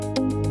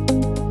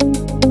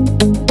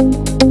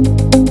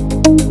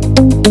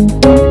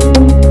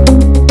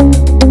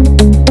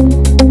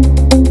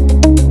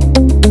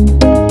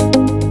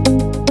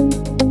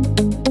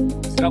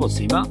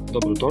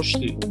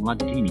Dobrodošli u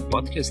Mladi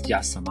podcast.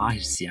 Ja sam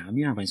Mahir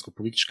Sijamija,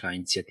 vanjsko-politička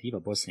inicijativa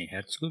Bosne i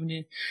Hercegovine.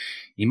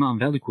 Imam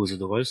veliko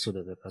zadovoljstvo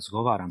da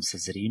razgovaram sa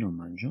Zarinom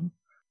Manđom,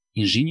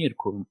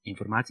 inženjerkom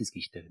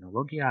informacijskih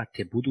tehnologija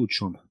te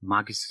budućom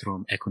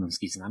magistrom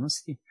ekonomskih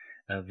znanosti.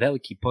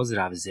 Veliki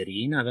pozdrav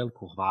Zarina,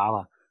 veliko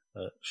hvala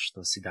što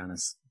si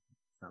danas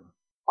s nama.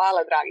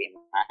 Hvala dragi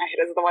Mahir,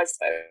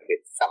 zadovoljstvo je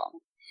biti sa vama.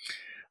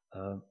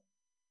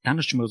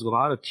 Danas ćemo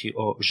razgovarati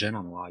o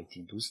ženama u IT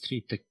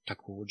industriji, te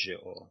također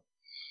o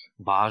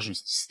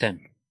važnosti STEM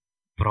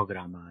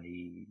programa i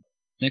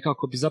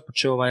nekako bi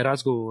započeo ovaj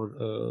razgovor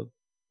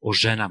o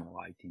ženama u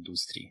IT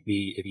industriji.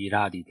 Vi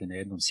radite na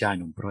jednom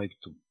sjajnom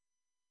projektu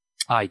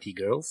IT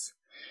Girls,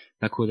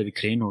 tako da bi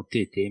krenuo od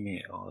te teme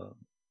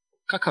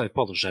kakav je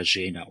položaj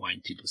žena u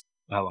IT industriji.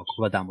 Evo, ako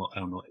gledamo,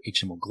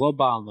 ićemo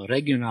globalno,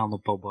 regionalno,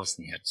 pa u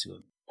Bosni i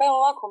Hercegovini. Pa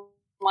ovako,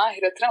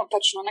 Mahire,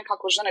 trenutačno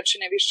nekako žene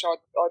čine više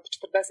od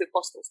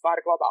 40% u stvari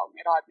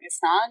globalne radne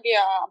snage,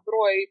 a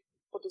broj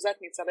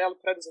poduzetnica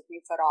ili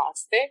preduzetnica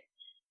raste.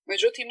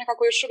 Međutim,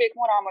 nekako još uvijek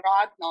moramo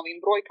raditi na ovim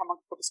brojkama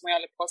kako bismo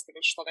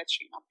postigli što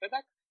veći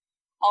napredak.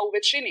 A u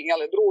većini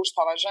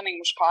društava žene i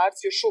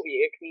muškarci još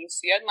uvijek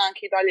nisu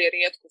jednaki i dalje je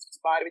rijetko su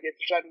stvari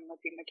vidjeti žene na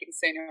tim nekim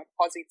senior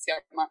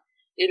pozicijama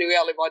ili u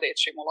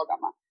vodećim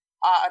ulogama.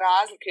 A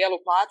razlike u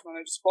platima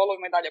među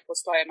spolovima i dalje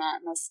postoje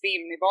na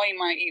svim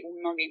nivoima i u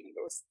mnogim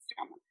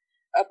industrijama.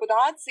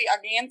 Podaci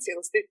Agencije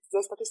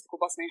za statistiku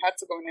Bosne i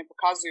Hercegovine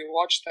pokazuju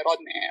očite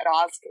rodne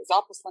razlike u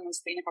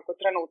zaposlenosti i nekako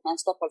trenutna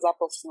stopa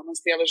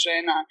zaposlenosti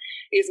žena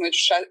između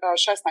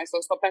 16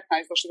 odnosno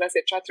 15 do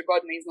 64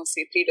 godine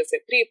iznosi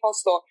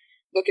 33%,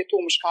 dok je tu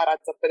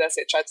muškaraca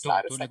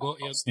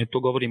 54,7%. To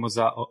govorimo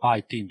za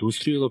IT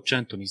industriju ili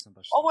općenito? Nisam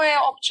baš... Ovo je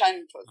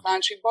općenito.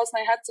 Znači, Bosna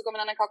i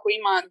Hercegovina nekako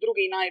ima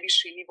drugi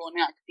najviši nivo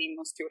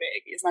neaktivnosti u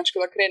regiji. Znači,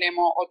 kada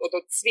krenemo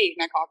od svih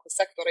nekako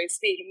sektora i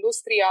svih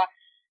industrija,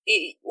 i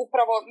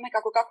upravo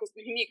nekako kako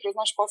mi kroz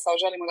naš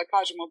posao želimo da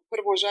kažemo,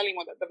 prvo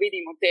želimo da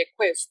vidimo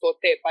koje su to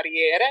te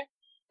barijere,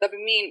 da bi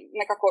mi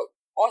nekako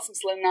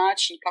osmislili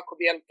način kako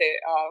bi te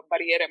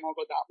barijere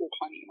mogli da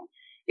uklonimo.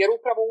 Jer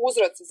upravo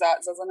uzroci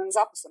za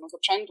nezaposlenost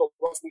općenito u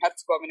Bosni i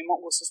Hercegovini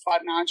mogu se stvar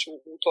naći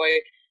u toj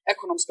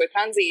ekonomskoj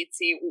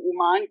tranziciji, u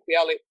manjku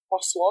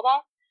poslova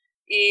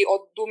i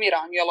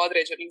odumiranju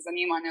određenih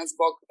zanimanja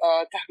zbog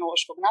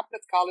tehnološkog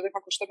napretka, ali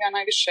nekako što bi ja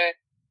najviše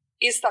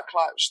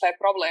istakla šta je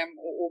problem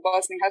u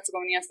Bosni i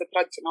Hercegovini jeste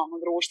tradicionalno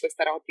društvo i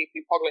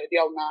stereotipni pogled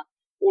na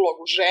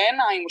ulogu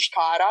žena i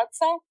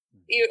muškaraca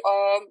i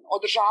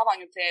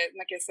održavanju te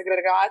neke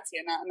segregacije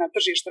na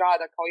tržištu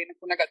rada kao i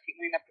neku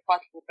negativnu i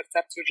neprihvatljivu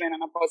percepciju žena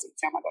na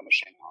pozicijama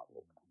donošenja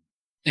odluka.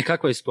 I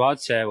kakva je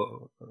situacija, evo,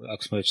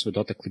 ako smo već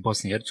dotakli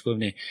Bosne i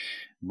Hercegovine,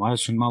 moja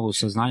su malo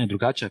saznanja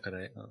drugačija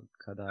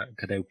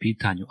kada je u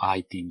pitanju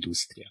IT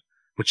industrija.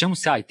 Po čemu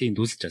se IT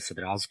industrija sad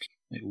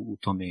razlikuje u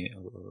tome?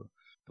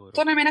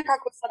 To nam je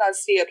nekako sada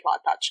svijetla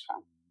tačka.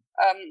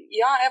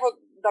 Ja evo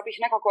da bih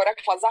nekako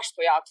rekla zašto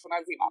ja to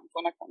nazivam to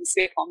nekom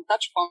svjetlom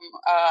tačkom,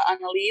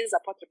 analiza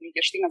potrebnih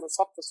vještina za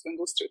softversku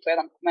industriju, to je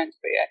jedan dokument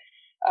koji je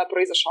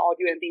proizašao od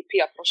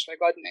UNDP-a prošle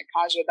godine,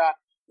 kaže da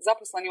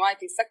zaposleni u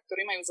IT sektoru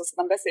imaju za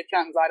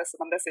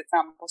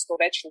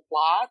 71,77% veću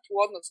platu u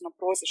odnosu na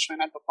prosječne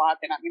neto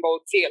plate na nivou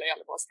cijele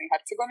Bosne i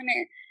Hercegovine.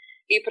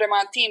 I prema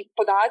tim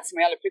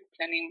podacima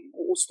prikupljenim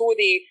u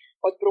studiji,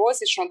 od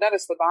prosječno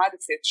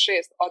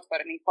 926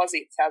 otvorenih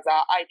pozicija za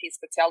IT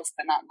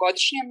specijaliste na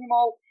godišnjem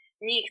nivou,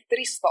 njih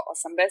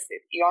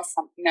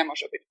 388 ne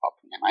može biti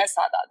popunjeno.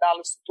 Sada, da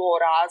li su to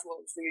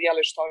razlozi,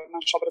 što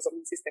naš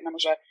obrazovni sistem ne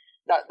može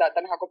da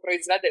nekako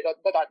proizvede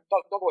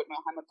dovoljno,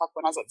 hajmo tako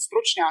nazvati,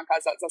 stručnjaka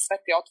za sve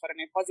te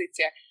otvorene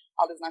pozicije,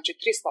 ali znači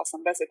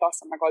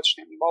 388 na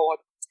godišnjem nivou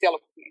od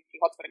cjelokupnih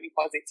tih otvorenih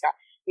pozicija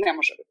ne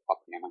može biti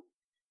popunjeno.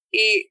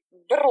 I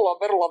vrlo,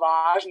 vrlo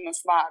važna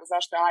stvar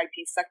zašto je IT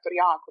sektor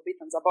jako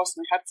bitan za Bosnu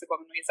i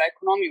Hercegovinu i za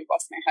ekonomiju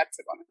Bosne i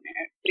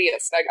Hercegovine prije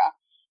svega,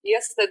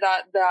 jeste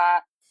da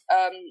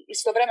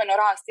istovremeno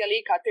rast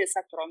IKT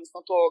sektora, odnosno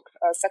tog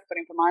sektora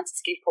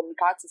informacijskih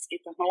komunikacijskih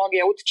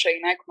tehnologija utiče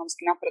i na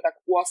ekonomski napredak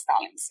u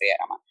ostalim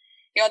sferama.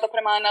 I onda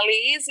prema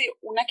analizi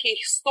u nekih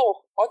 100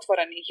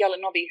 otvorenih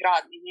novih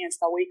radnih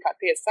mjesta u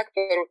IKT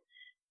sektoru,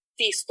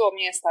 tih 100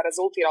 mjesta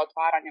rezultira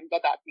otvaranjem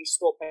dodatnih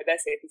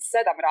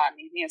 157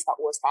 radnih mjesta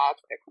u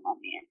ostatku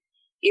ekonomije.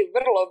 I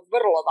vrlo,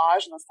 vrlo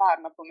važna stvar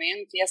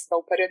napomenuti jeste da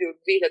u periodu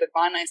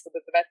 2012. do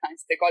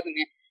 2019.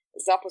 godine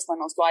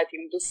zaposlenost u IT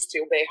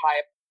industriji u BiH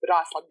je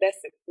rasla 10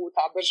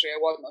 puta brže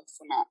u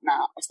odnosu na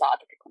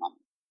ostatak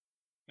ekonomije.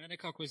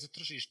 Nekako je za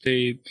tržište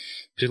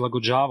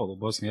prilagođavalo u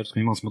Bosni i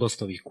Hercegovini. Imali smo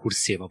dosta ovih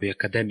kurseva, ovih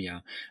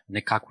akademija,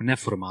 nekako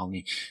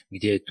neformalni,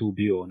 gdje je tu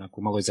bio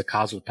onako malo je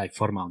zakazao taj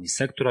formalni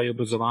sektor, a i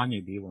obrazovanje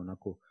je bilo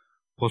onako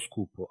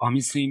poskupo. A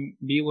mislim,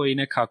 bilo je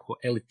nekako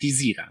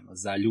elitizirano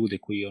za ljude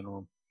koji,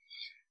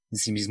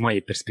 mislim, iz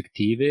moje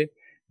perspektive,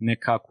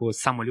 nekako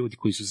samo ljudi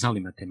koji su znali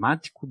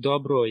matematiku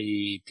dobro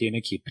i te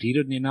neke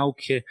prirodne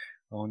nauke,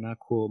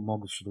 onako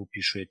mogu su da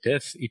upišu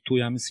ETF i tu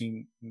ja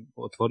mislim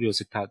otvorio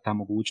se ta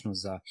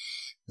mogućnost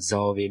za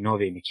ove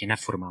nove neke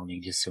neformalne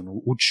gdje se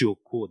učio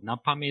kod na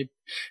pamet,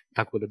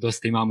 tako da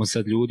dosta imamo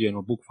sad ljudi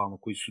bukvalno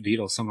koji su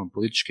studirali sa mnom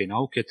političke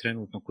nauke,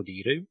 trenutno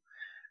kodiraju,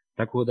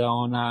 tako da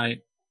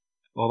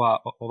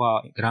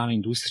ova grana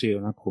industrije je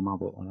onako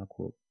malo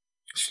onako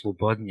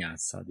slobodnija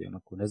sad,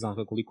 onako, ne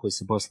znam koliko je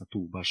se Bosna tu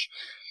baš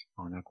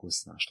onako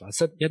snašla. A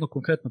sad jedno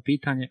konkretno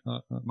pitanje,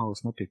 malo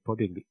smo opet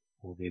pobjegli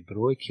ove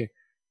brojke,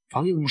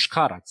 fali li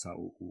muškaraca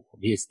u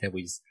vijesti, evo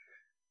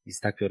iz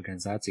takve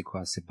organizacije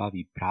koja se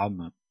bavi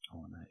pravima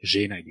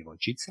žena i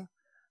djevojčica,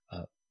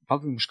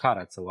 fali li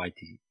muškaraca u IT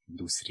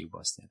industriji u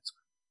Bosni?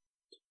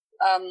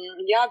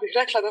 Ja bih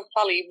rekla da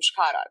fali i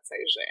muškaraca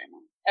i žena.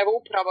 Evo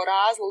upravo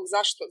razlog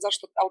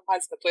zašto ali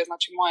pazite, to je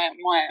znači moje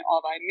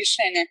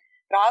mišljenje,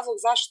 razlog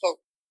zašto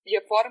je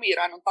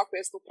formirano tako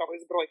jest upravo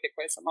iz brojke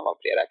koje sam malo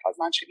prije rekla.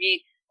 Znači mi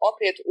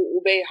opet u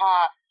BiH,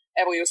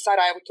 evo i u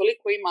Sarajevu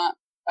toliko ima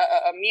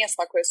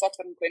mjesta koje su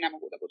otvorene koje ne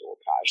mogu da budu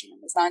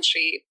upražnjene.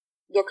 Znači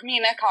dok mi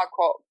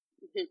nekako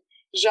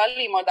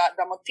želimo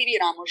da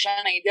motiviramo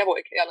žene i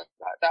djevojke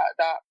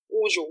da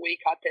uđu u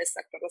IKT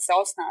sektor, da se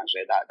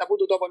osnaže, da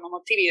budu dovoljno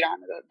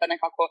motivirane, da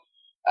nekako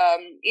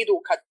idu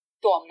ka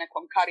tom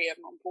nekom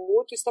karijernom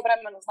putu.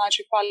 Istovremeno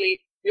znači fali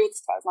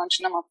ljudstva, znači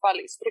nama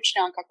fali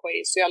stručnjaka koji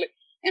su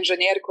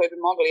inženjeri koji bi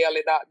mogli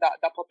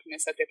da popune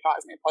sve te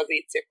prazne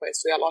pozicije koje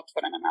su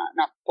otvorene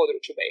na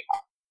području BiH.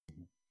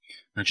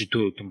 Znači tu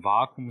u tom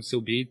vakuumu se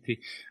u biti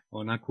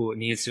onako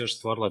nije se još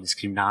stvorila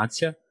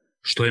diskriminacija,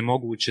 što je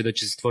moguće da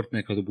će se stvoriti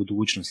nekad u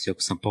budućnosti,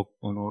 ako sam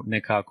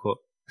nekako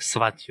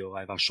shvatio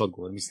vaš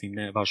odgovor. Mislim,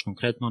 ne vaš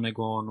konkretno,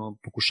 nego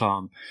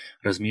pokušavam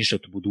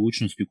razmišljati u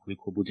budućnosti,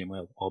 ukoliko budemo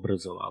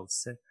obrazovali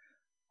se,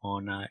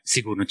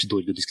 sigurno će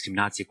doći do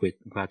diskriminacije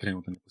koja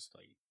trenutno ne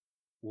postoji.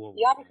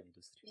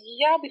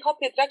 Ja bih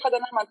opet rekla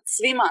da nama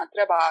svima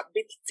treba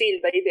biti cilj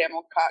da idemo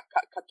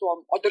ka tom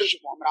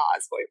održivom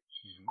razvoju.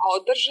 A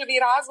održivi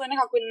razvoj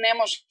nekako ne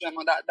možemo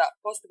da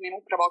postignemo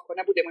upravo ako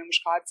ne budemo i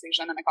muškarci i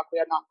žene nekako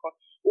jednako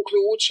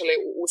uključili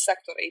u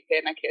sektore i te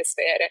neke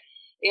sfere.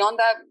 I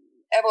onda,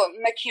 evo,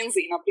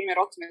 McKinsey, na primjer,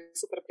 o tome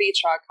super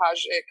priča,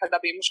 kaže kada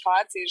bi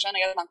muškarci i žene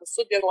jednako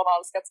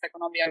sudjelovali, svjetska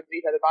ekonomija u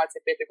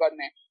 2025.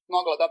 godine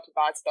mogla dobiti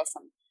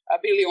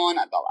 $28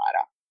 biliona.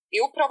 I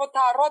upravo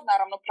ta rodna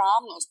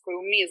ravnopravnost koju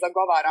mi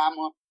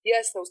zagovaramo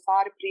jeste u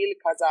stvari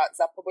prilika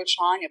za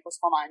poboljšanje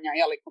poslovanja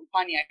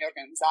kompanija i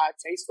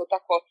organizacija. Isto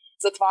tako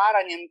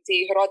zatvaranjem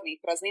tih rodnih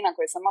praznina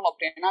koje sam malo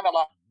prije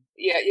navela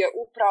je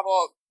upravo,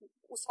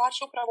 u stvari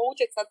će upravo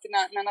utjecati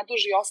na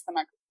duži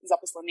ostanak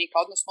zaposlenika,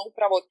 odnosno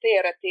upravo te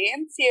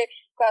retencije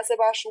koja se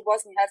baš u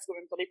Bosni i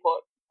Hercegovini toliko,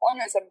 o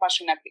njoj se baš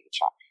i ne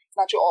priča.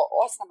 Znači o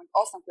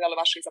ostanku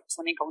vaših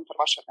zaposlenika unutar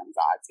vaše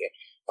organizacije.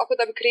 Tako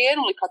da bi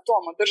krenuli ka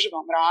tom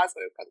održivom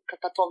razvoju,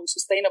 ka tom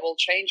sustainable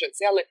changes,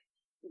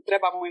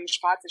 trebamo i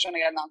muškarci i žene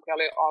jednako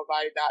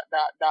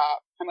da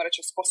nema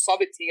reći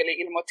sposobiti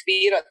ili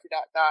motivirati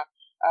da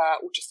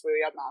učestvuju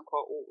jednako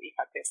u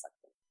IKT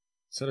sektoru.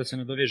 Sada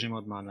se nadovežemo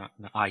odmah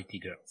na IT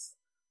Girls.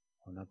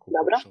 Onako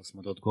pokušali smo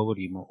da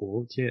odgovorimo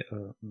ovdje.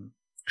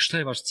 Šta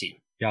je vaš cilj?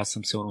 Ja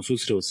sam se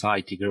susreo sa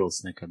IT Girls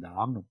nekad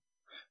davno,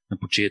 na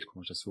početku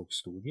možda svog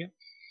studija.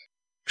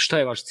 Šta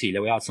je vaš cilj?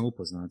 Evo ja sam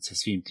upoznat sa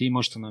svim tim,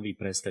 možete nam vi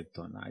predstaviti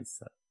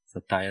za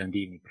taj jedan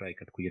divni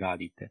projekat koji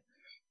radite,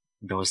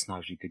 da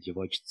osnažite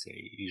djevojčice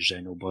i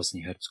žene u Bosni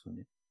i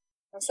Hercegovini.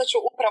 Sad ću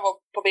upravo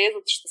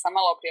povezati što sam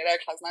malo prije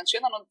rekla. Znači,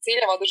 jedan od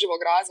ciljeva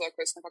održivog razvoja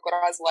koje su nekako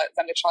razvile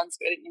zemlje članice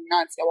Ujedinjenih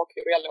nacija u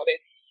okviru ove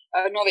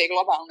nove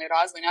globalne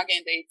razvojne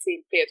agende i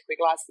cilj 5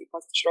 koji glasi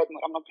postići rodnu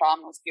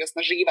ravnopravnost i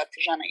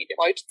osnaživati žene i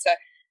djevojčice,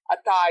 a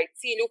taj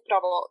cilj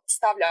upravo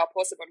stavlja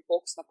poseban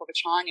fokus na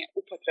povećanje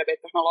upotrebe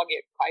tehnologije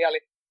koja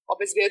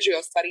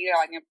obezvjeđuje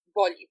ostvarivanje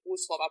boljih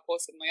uslova,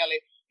 posebno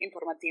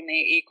informativne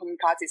i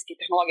komunikacijske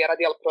tehnologije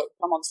radi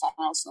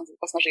promovisanja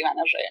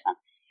osnaživanja žena.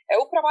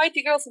 Upravo IT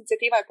Girls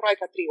inicijativa je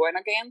projekat 3 UN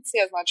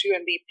agencije, znači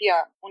UNDP-a,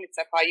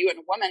 UNICEF-a i UN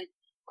Women,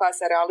 koja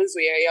se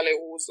realizuje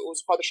uz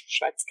podršku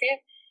Švedske.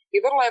 I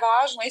vrlo je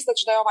važno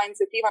istaći da je ova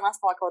inicijativa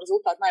nastala kao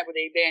rezultat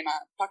najbolje ideje na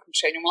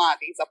takmičenju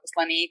mladih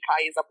zaposlenika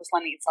i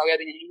zaposlenica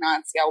Ujedinjenih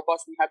nacija u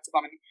Bosni i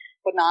Hercegovini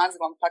pod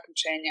nazivom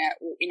takmičenje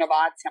u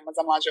inovacijama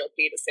za mlađe od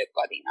 30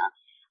 godina.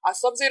 A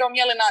s obzirom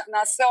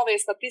na sve ove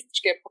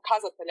statističke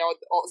pokazatelje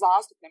o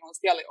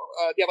zastupljenosti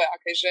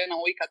djevojaka i žena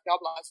u IKT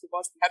oblasti u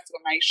Bosni i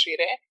Hercegovini i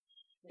šire,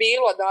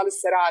 bilo da li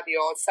se radi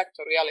o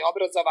sektoru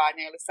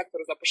obrazovanja ili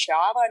sektoru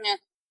zapošljavanja,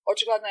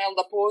 očigledno je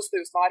da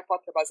postoji u stvari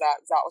potreba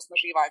za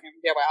osnaživanjem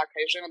djevojaka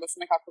i žena da se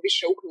nekako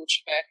više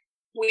uključe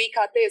u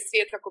IKT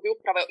svijet kako bi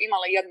upravo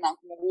imale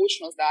jednaku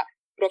mogućnost da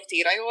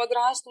profitiraju od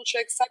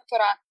rastućeg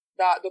sektora,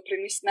 da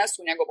doprinesu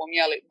njegovom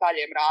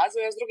daljem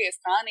razvoju, a s druge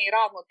strane i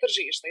radno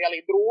tržište,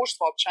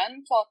 društvo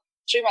općenito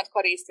će imati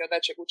koristi od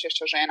većeg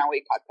učešća žena u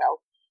IKT-u.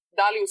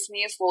 Da li u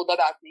smislu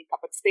dodatnih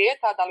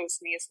kapaciteta, da li u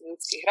smislu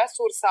ljudskih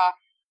resursa,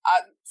 a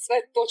sve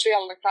to će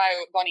na kraju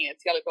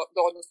donijeti,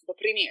 odnosno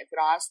doprinijeti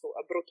rastu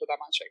bruto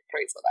domaćeg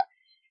proizvoda.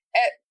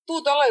 Tu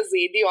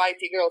dolazi dio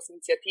IT Girls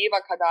inicijativa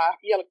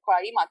koja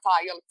ima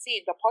taj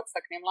cilj da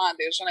podstakne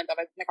mlade žene da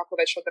nekako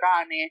već od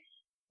rane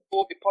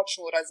dobi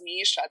počnu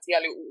razmišljati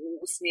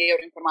u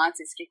smjeru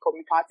informacijskih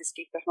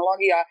komunikacijskih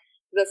tehnologija,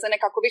 da se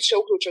nekako više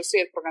uključe u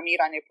svijet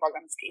programiranja i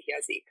programskih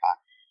jezika.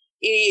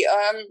 I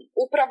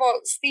upravo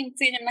s tim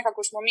ciljem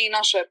nekako smo mi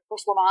naše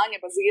poslovanje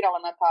bazirala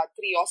na ta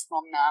 3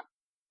 osnovna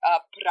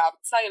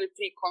pravca ili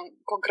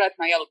 3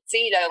 konkretna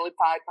cilja ili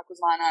ta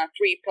takozvana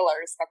 3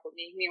 pillars, kako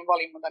mi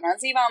volimo da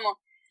nazivamo.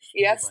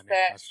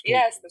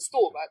 Jeste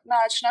stuba.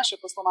 Znači, naše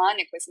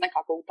poslovanje koje se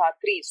nekako u ta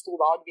 3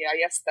 stuba odvija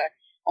jeste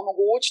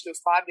omogućiti u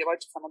stvari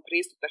djevojčicama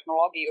pristup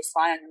tehnologiji i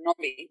osvajanju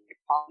novih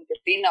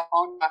vještina, pa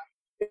onda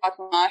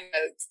vjerojatno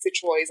se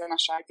čuo i za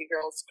naše IT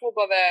Girls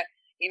klubove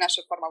i naše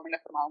formalne i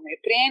neformalne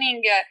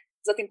treninge,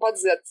 zatim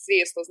podizati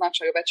svijest o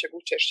značaju većeg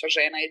učešća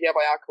žena i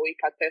djevojaka u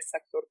IKT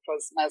sektor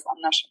kroz,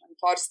 naše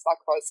mentorstva,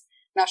 kroz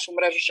našu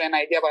mrežu žena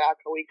i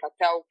djevojaka u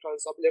IKT-u, kroz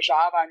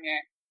obilježavanje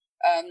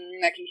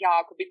nekih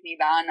jako bitnih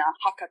dana,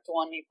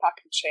 hakatoni,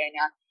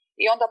 takmičenja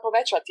i onda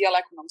povećati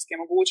ekonomske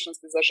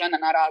mogućnosti za žene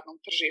na radnom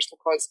tržištu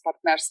kroz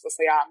partnerstvo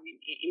sa javnim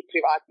i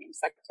privatnim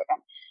sektorom.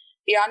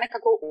 I ja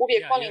nekako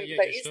uvijek volim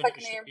da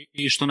istaknem...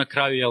 I što na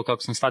kraju,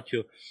 kako sam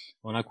shvatio,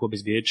 onako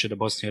obezbijeće da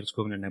Bosna i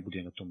Hercegovina ne bude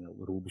na tom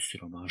rubu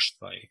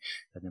siromaštva i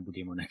da ne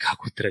budemo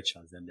nekako treća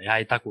zemlja. Ja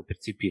i tako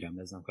percipiram,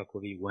 ne znam kako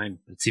vi UN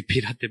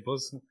percipirate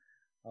Bosnu,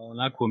 a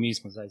onako mi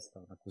smo zaista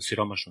onako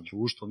siromašno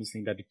društvo,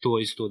 mislim da bi to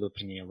isto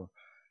doprinijelo.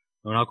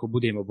 Onako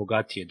budemo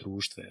bogatije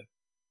društvo,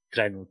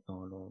 trenutno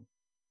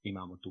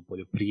imamo tu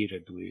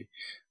poljoprivredu i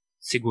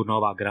sigurno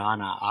ova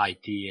grana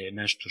IT je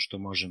nešto što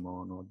možemo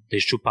da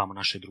iščupamo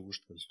naše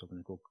društvo iz tog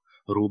nekog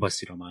ruba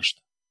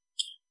siromaštva.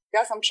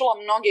 Ja sam čula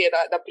mnoge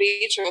da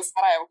pričaju o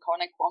Sarajevu kao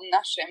nekom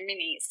našem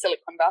mini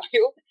Silicon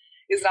Valley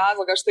iz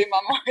razloga što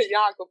imamo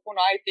jako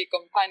puno IT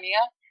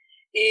kompanija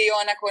i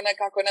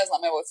nekako ne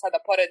znam, evo sada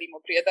poredimo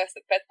prije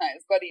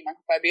 10-15 godina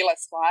kakva je bila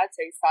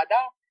situacija i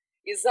sada.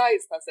 I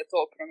zaista se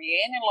to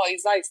promijenilo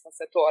i zaista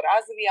se to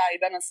razvija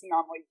i danas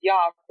imamo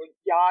jako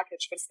jake,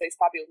 čvrste i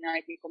stabilne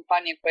IT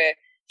kompanije koje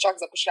čak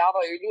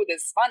zapošljavaju ljude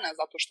svana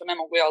zato što ne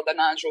mogu da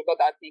nađu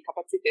dodatni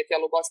kapacitet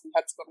u Bosni i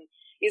Hercegovini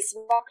i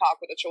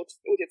svakako da će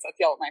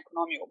utjecati na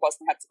ekonomiju u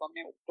Bosni i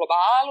Hercegovini u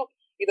globalu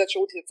i da će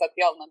utjecati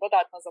na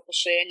dodatna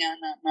zapošljenja,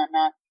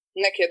 na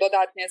neke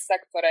dodatne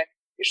sektore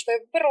i što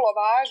je vrlo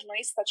važno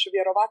istaći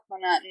vjerovatno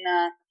na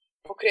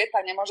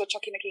pokretanje možda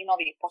čak i nekih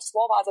novih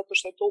poslova, zato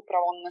što je to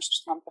upravo nešto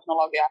što nam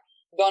tehnologija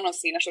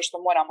donosi, nešto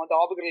što moramo da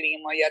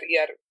obgrlimo,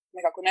 jer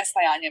nekako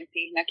nestajanjem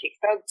tih nekih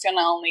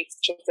tradicionalnih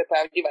će se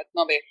pojavljivati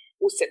nove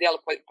uslijed,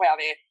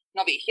 pojave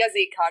novih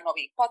jezika,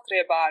 novih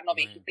potreba,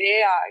 novih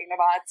ideja,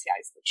 inovacija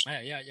i sl.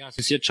 Ja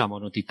se sjećam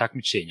tih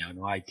takmičenja,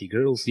 IT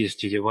Girls, gdje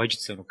su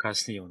djevojčice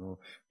kasnije,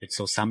 već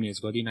sa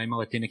 18 godina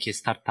imale te neke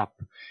start-up,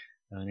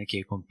 neke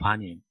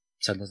kompanije,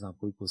 sad ne znam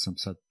koliko sam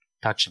sad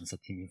tačan sa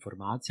tim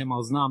informacijama,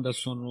 ali znam da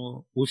su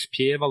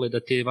uspjevale da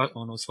te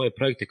svoje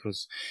projekte kroz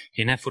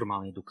te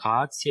neformalne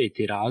edukacije i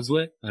te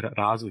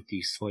razvoj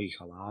tih svojih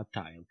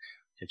alata,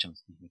 sjećam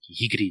se nekih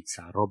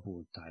igrica,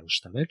 robota ili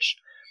šta već,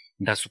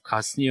 da su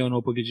kasnije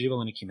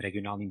pobjeđivale nekim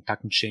regionalnim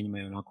takmičenjima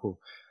i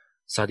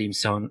sad im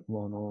se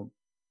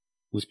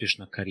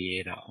uspješna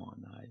karijera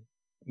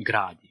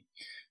gradi.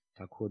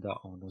 Tako da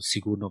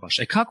sigurno baš.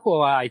 Kako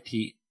ovaj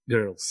IT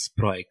Girls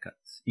projekat,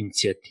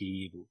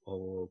 inicijativu,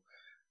 ovo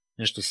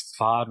nešto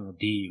stvarno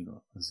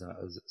divno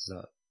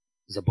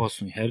za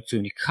Bosnu i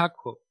Hercegovinu,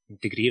 kako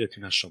integrirati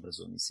u naš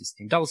obrazovni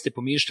sistem? Da li ste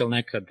pomišljali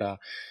nekad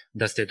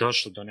da ste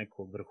došli do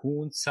nekog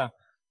vrhunca,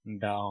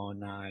 da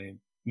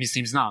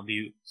mislim, znam, vi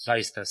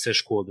zaista sve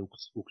škole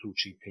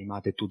uključite,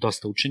 imate tu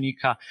dosta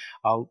učenika,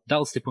 ali da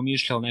li ste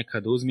pomišljali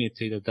nekad da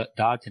uzmijete i da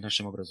date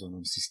našem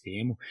obrazovnom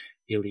sistemu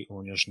ili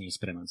on još nije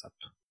spreman za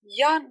to?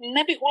 Ja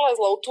ne bih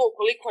ulazila u to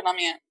koliko nam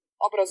je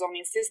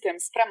obrazovni sistem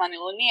spreman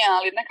ili nije,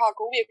 ali nekako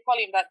uvijek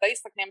volim da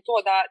istaknem to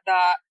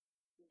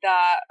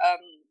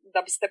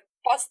da biste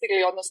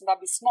postigli, odnosno da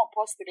bismo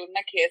postigli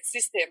neke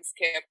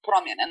sistemske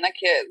promjene,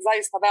 neke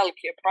zaista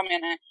velike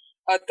promjene,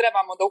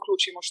 trebamo da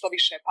uključimo što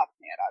više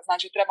partnera.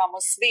 Znači, trebamo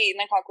svi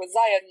nekako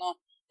zajedno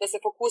da se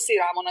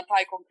fokusiramo na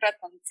taj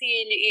konkretan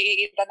cilj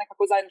i da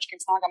nekako zajedničkim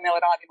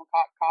snagama radimo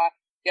ka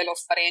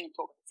ostvarenju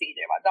tog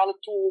ciljeva. Da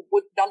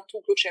li tu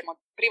uključujemo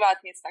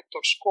privatni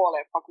sektor, škole,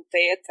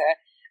 fakultete,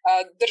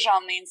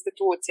 državne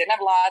institucije,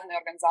 nevladne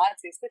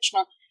organizacije i slično.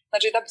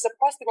 Znači, da bi se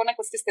postiglo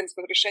neko sistemsko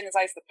rješenje,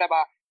 zaista treba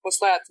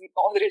postojati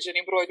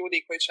određeni broj ljudi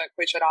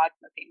koji će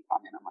raditi na tim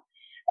promjenama.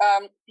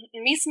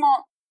 Mi smo,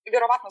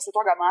 vjerovatno se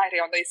toga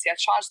Marija onda i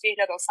sjećaš,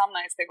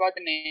 2018.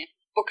 godine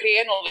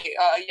pokrenuli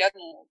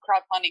jednu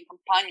crowdfunding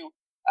kampanju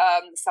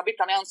sa Bit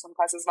Allianceom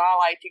koja se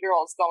zvala IT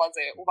Girls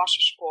dolaze u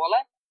vaše škole.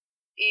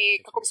 I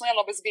kako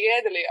bismo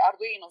obezbijedili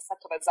Arduino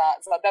setove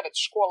za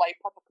 9 škola i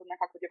potakli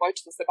nekako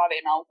djevojčice da se bave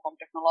naukom,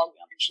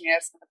 tehnologijom,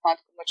 inženjerstvom,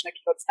 matematikom, znači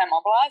nekih od STEM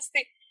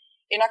oblasti.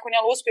 I nakon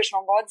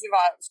uspješnog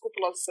odziva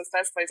skupilo se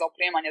sredstva i za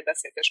opremanje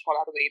 10. škola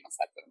Arduino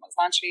setovima.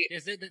 Znači...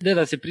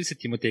 Da se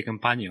prisjetimo te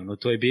kampanje,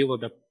 to je bilo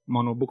da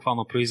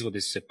bukvalno proizvode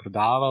su se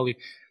prodavali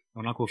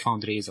onako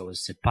fundraisale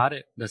se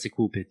pare da se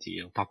kupe ti,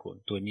 jel tako?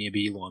 To nije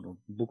bilo ono,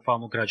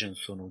 bukvalno građani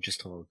su ono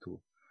učestvovali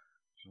tu.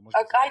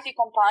 IT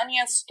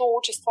kompanije su to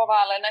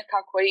učestvovale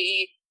nekako i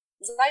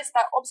zaista,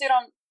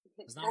 obzirom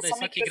znam da je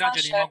svaki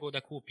građanin mogao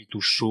da kupi tu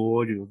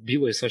šolju,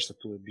 bilo je sve što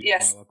tu je bilo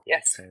ovako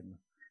jedno.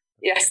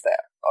 Jeste.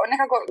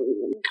 Nekako,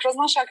 kroz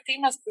naše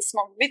aktivnosti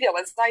smo vidjeli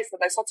zaista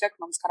da je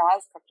socioekonomska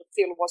razlika kroz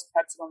cijelu Bosnu i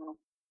Hercegovinu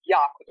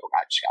jako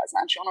drugačija.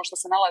 Znači, ono što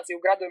se nalazi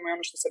u gradovima i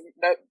ono što se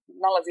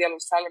nalazi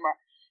u selima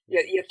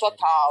je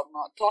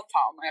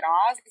totalno je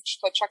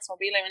različito. Čak smo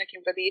bili u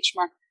nekim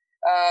gradićima,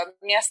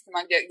 mjestima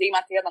gdje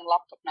imate jedan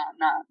laptop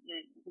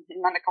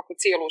na nekakvu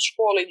cijelu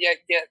školu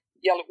gdje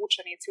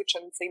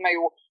učenice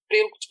imaju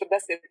priliku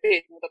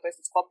 45 minuta, to je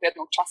sklopu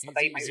jednog časa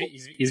da imaju.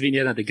 Izvini,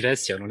 jedna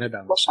digresija,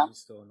 nedavno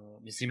isto,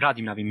 mislim,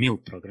 radim na ovim MIL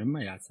programima,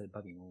 ja se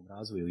bavim ovom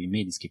razvoju i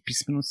medijske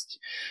pismenosti,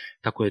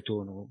 tako je to,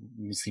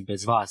 mislim,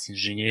 bez vas,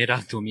 inženjera,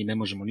 to mi ne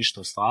možemo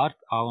ništa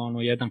ostvariti,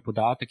 ali jedan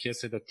podatak je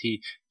da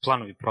ti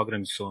planovi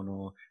programi su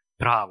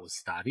pravo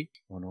stari,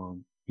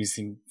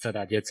 mislim,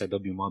 sada djeca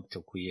dobiju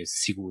mobitel koji je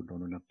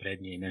sigurno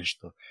naprednije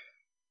nešto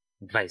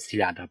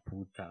 20.000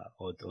 puta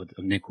od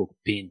nekog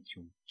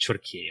Pentium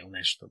čvrke ili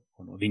nešto,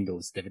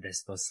 Windows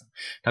 98.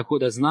 Tako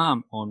da znam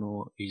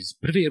iz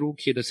prve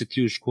ruke da se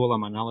ti u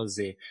školama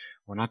nalaze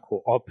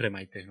onako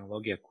oprema i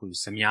tehnologija koju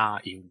sam ja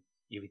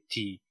ili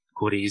ti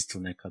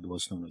koristili nekad u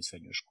osnovnoj i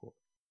srednjoj školi.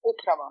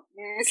 Upravo.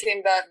 Mislim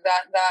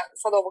da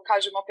sad ovo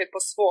kažem opet po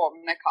svom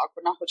nekako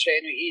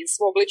nahođenju i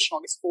svog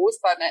ličnog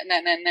iskustva,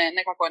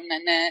 nekako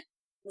ne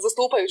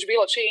zastupajući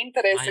bilo čije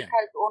interese,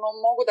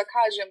 mogu da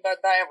kažem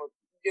da evo,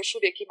 još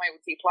uvijek imaju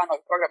ti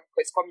planovi programi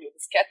koji spominju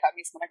disketa,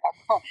 mi smo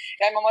nekako,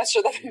 ja imam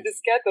osjećaj da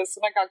diskete su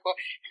nekako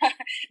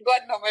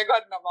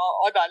godinama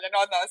odaljene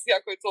od nas,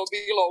 iako je to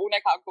bilo u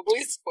nekako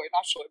bliskoj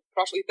našoj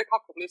prošlosti,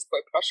 itekako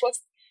bliskoj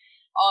prošlosti,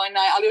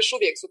 ali još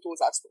uvijek su tu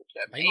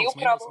zastupljeni.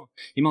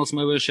 Imali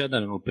smo još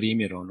jedan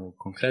primjer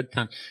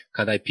konkretan,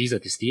 kada je PISA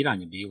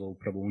testiranje bilo,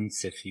 upravo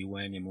UNICEF i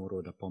UN je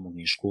morao da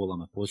pomogne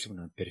školama,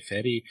 posebno na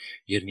periferiji,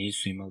 jer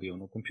nisu imali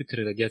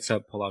kompjutere da djeca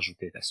polažu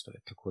te testove.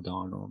 Tako da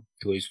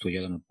to je isto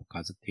jedan od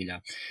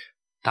pokazatelja,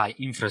 taj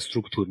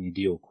infrastrukturni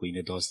dio koji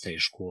nedostaje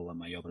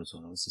školama i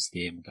obrazovnom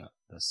sistemu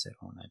da se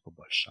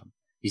poboljša.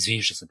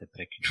 Izvini što sam te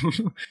prekinuo.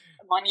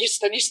 Ma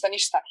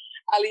ništa.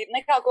 Ali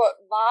nekako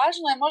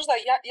važno je možda,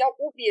 ja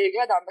uvijek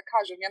gledam da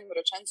kažem jednu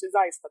rečenicu i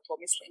zaista to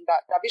mislim,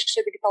 da više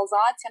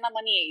digitalizacija nama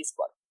nije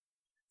izbor.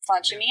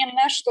 Znači nije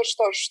nešto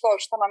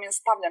što nam je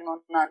stavljeno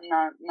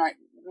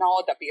na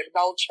odabir,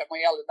 da li ćemo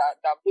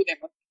da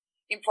budemo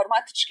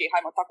informatički,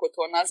 hajmo tako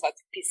to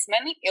nazvati,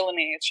 pismeni ili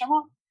nećemo,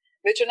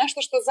 već je nešto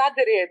što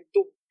zadire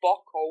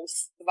duboko u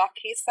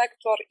svaki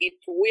sektor i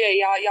tu je,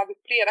 ja bih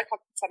prije rekla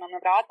kucano na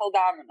vrata, ali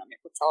davno nam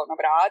je kucalo na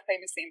vrata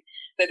i mislim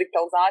da je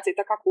digitalizacija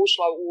takako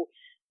ušla u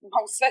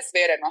sve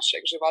sfere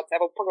našeg života.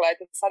 Evo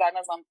pogledajte sada,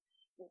 ne znam,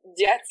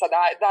 djeca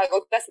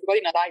od 10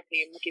 godina dajte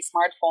im neki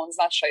smartphone,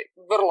 znači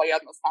vrlo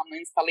jednostavno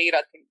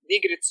instalirati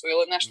igricu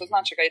ili nešto,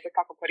 znači ga idete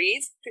kako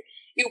koristiti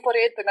i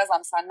uporedite, ne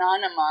znam, sa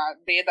nanama,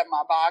 dedama,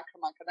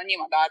 bakama, kada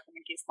njima date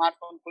neki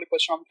smartphone, koliko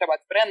će vam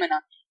trebati vremena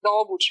da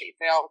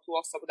obučite tu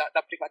osobu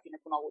da prihvati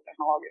neku novu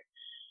tehnologiju.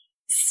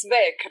 Sve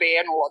je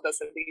krenulo da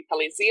se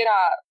digitalizira,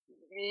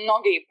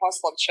 mnogi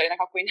poslovi će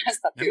nekako i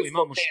nestati. Evo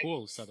imamo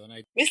školu sad.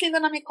 Mislim da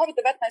nam je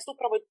COVID-19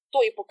 upravo to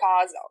i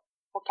pokazao.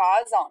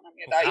 Pokazao nam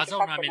je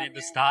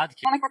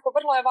nedostatke. Nekako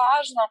vrlo je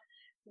važno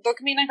dok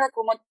mi nekako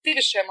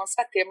motivišemo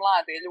sve te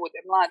mlade ljude,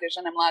 mlade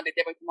žene, mlade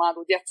djevojke,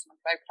 mladu djecu na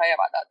kraju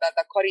krajeva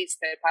da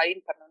koriste taj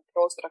internet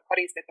prostor, da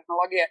koriste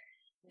tehnologije.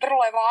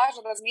 Vrlo je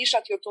važno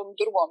razmišljati o tom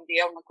drugom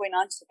dijelu, na koji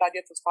način se ta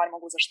djeca u stvari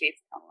mogu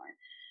zaštititi online.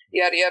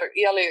 Jer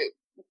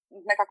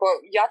nekako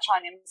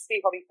jačanjem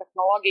svih ovih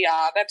tehnologija,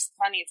 web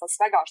stranica,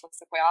 svega što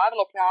se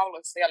pojavilo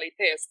se i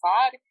te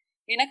stvari.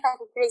 I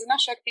nekako kroz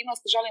naše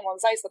aktivnosti želimo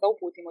zaista da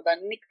uputimo da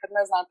nikad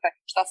ne znate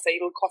šta se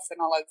ili ko se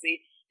nalazi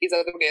iza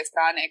druge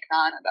strane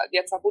ekrana, da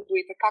djeca budu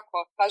i tekako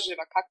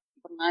pažljiva kakve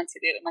informacije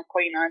dijele, na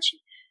koji način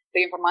te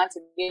informacije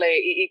dijele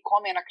i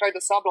kome na kraju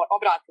da se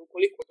obrate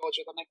ukoliko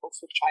dođe do nekog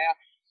slučaja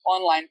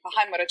online, pa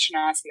hajmo reći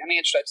nasilja,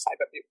 neću reći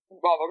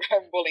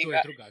cyberbullyinga. To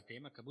je druga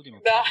tema, kad budemo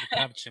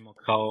pravit ćemo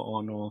kao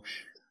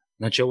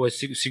znači ovo je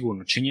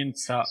sigurno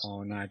činjenica,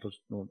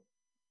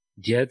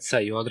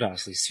 djeca i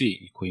odrasli,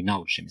 svi koji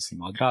nauče,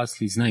 mislim,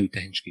 odrasli, znaju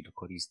tehnički da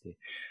koriste,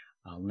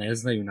 ali ne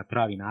znaju na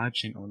pravi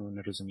način,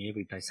 ne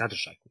razumijevaju taj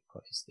sadržaj koji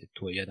koriste.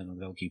 To je jedan od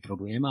velikih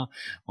problema.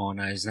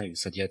 Znaju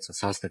sa djeca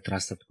sastaviti,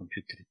 rastaviti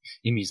kompjuter.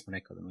 I mi smo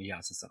nekad,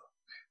 ja sam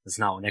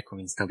znao nekom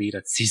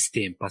instalirati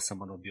sistem, pa sam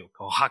bio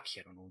kao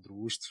haker u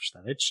društvu, šta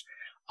već,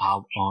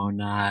 a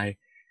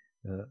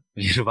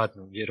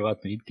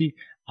vjerovatno i ti,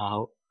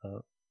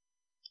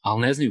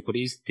 ali ne znaju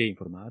koristiti te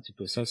informacije,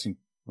 to je sasvim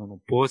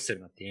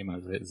posebna tema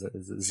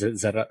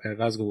za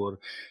razgovor,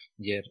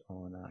 jer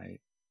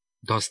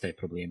dosta je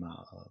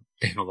problema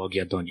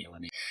tehnologija donijela.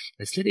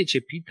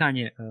 Sljedeće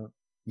pitanje,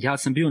 ja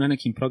sam bio na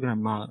nekim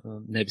programima,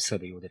 ne bi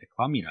sada i ovdje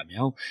reklamiram,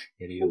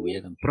 jer je ovo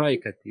jedan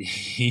projekat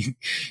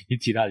i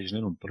ti radiš na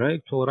jednom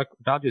projektu,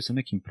 radio sam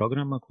nekim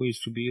programima koji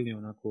su bili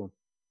onako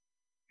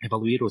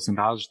evaluirao sam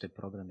različite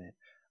programe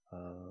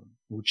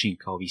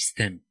učinka ovih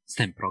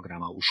STEM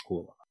programa u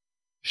školama.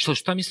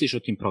 Šta misliš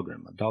o tim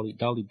programima?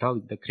 Da li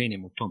da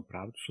krenemo u tom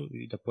pravcu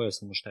i da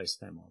pojasnimo šta je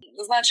STEM?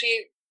 Znači,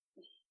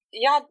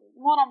 ja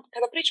moram,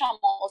 kada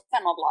pričamo o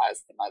STEM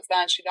oblastima,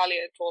 znači da li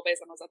je to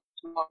vezano za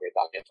tehnologiju,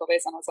 da li je to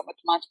vezano za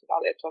matematiku, da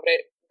li je to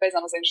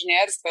vezano za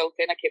inženjerstvo ili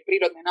te neke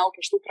prirodne nauke,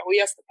 što upravo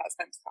jeste ta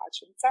STEM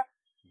skraćenica.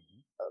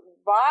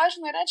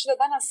 Važno je reći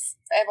da danas,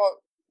 evo,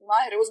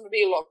 Mahir uzme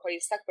bilo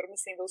koji sektor,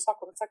 mislim da u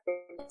svakom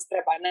sektoru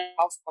treba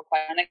neka osoba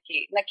koja je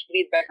neki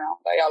vid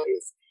backgrounda,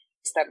 iz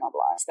STEM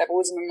oblasti. Evo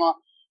uzmemo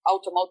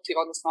automotive,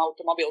 odnosno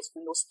automobilsku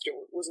industriju,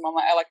 uzmemo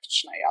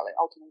električne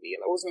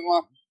automobile, uzmemo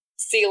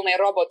silne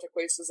robote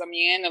koji su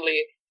zamijenili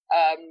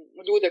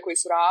ljude koji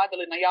su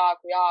radili na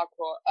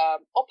jako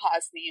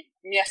opasnim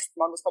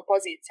mjestima, odnosno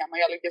pozicijama,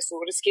 gdje su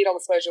riskirali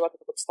svoje živote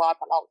kako bi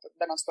sklapali auto,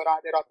 da nas to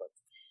radi robot.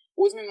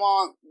 Uzmimo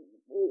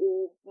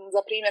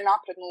za primjer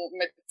naprednu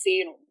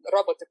medicinu,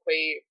 robote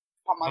koji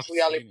pomažu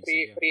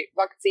pri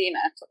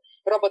vakcine,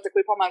 robote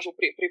koji pomažu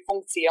pri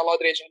funkciji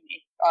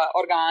određenih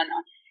organa,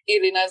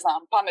 ili ne znam,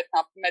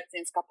 pametna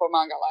medicinska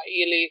pomagala,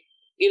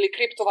 ili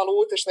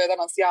kriptovalute, što je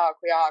danas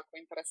jako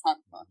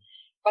interesantno.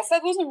 Pa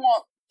sad uzmimo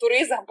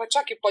turizam, pa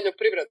čak i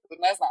poljoprivredu,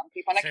 ne znam,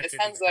 tipa neke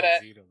senzore.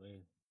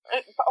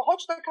 Pa,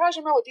 hoću da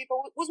kažem, evo, tipa,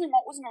 uzmimo,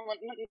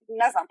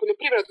 ne znam,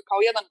 poljoprivredu kao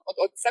jedan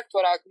od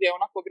sektora gdje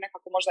onako bi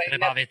nekako možda i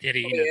ne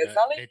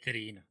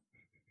veterina.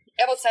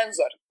 Evo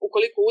senzor,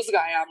 ukoliko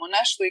uzgajamo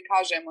nešto i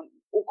kažemo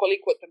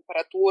ukoliko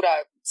temperatura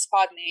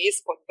spadne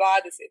ispod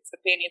 20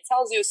 stepeni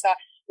Celzijusa,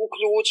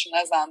 uključi,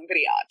 ne znam,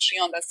 grijač.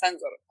 I onda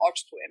senzor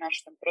očituje našu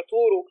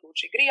temperaturu,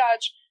 uključi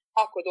grijač.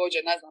 Ako dođe,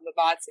 ne znam, do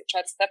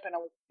 24 stepena,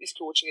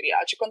 isključi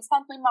grijač. I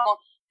konstantno imamo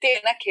te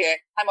neke,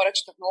 hajmo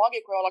reći,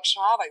 tehnologije koje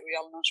olakšavaju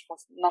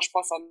naš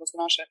posao, odnosno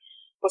naše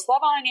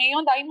poslovanje. I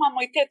onda imamo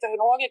i te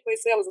tehnologije koje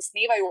se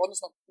zasnivaju,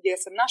 odnosno gdje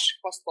se naši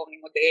poslovni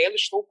modeli,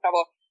 što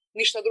upravo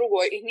ništa drugo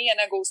i nije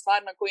nego u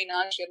stvari na koji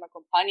način jedna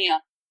kompanija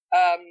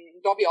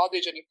dobija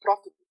određeni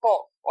profit po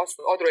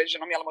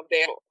određenom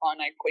modelu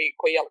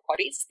koji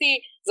koristi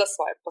za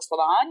svoje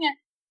poslovanje.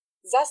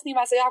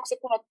 Zasniva se, jako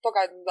se puno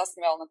toga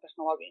zasniva na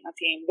tehnologiji, na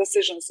tim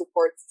decision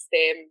support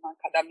sistemima,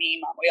 kada mi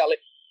imamo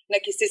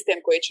neki sistem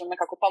koji će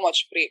nekako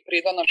pomoći pri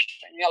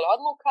donošenju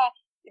odluka.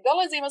 I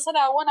dolazimo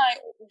sada u onaj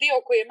dio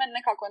koji je meni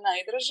nekako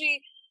najdraži,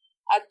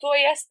 a to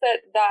jeste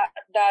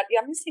da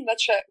ja mislim da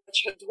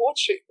će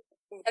doći,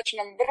 da će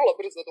nam vrlo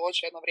brzo doći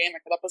jedno vrijeme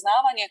kada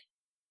poznavanje,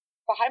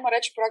 pa hajmo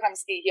reći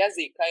programskih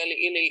jezika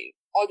ili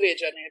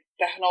određene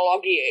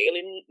tehnologije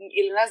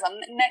ili ne znam,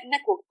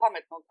 nekog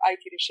pametnog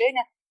IT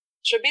rješenja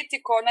će biti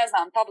ko, ne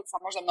znam, tablica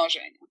možda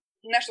množenja.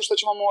 Nešto što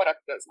ćemo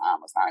morati da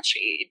znamo, znači,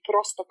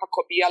 prosto kako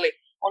bi,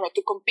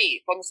 to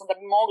compete, odnosno da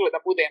bi mogli da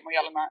budemo,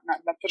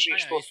 na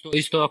tržištu.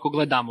 Isto ako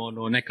gledamo,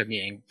 nekad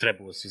nije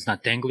trebalo se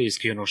znati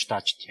engleski, šta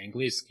će ti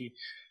engleski,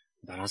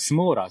 danas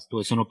mora,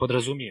 to se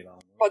podrazumijeva.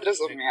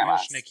 Podrazumijeva.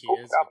 Neki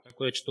jezik,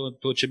 tako da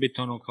to će biti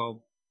kao,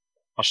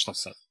 pa šta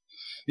sad?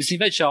 Mislim,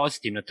 već ja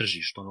osjetim na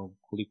tržištu,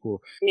 koliko...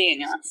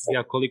 Mijenja se.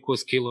 Koliko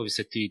skillovi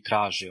se ti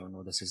traže,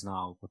 da se zna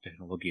oko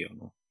tehnologije,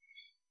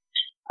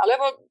 Ali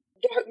evo,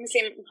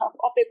 mislim,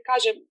 opet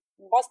kažem,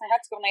 Bosna i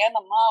Hercegovina je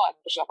jedna mala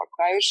država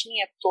koja još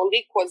nije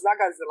toliko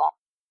zagazila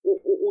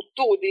u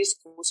tu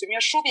diskusiju. Mi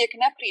još uvijek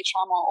ne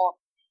pričamo o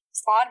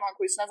stvarima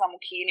koji su, ne znam, u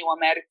Kini, u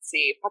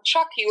Americi, pa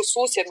čak i u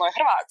susjednoj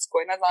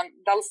Hrvatskoj. Ne znam,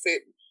 da li se,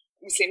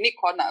 mislim,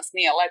 niko od nas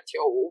nije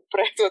letio u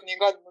prethodnih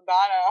godinu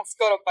dana,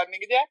 skoro pa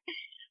nigdje.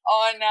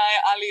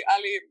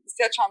 Ali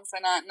sjećam se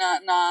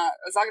na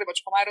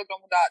Zagrebačkom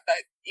aerodromu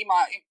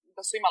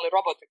da su imali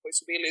robote koji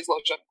su bili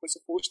izloženi, koji su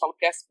puštali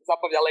pjesmu,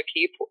 zabavljali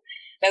ekipu.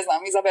 Ne znam,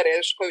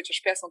 izabereš koju ćeš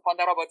pjesmu, pa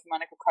onda robot ima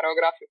neku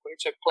koreografiju koju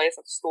će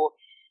plesati uz tu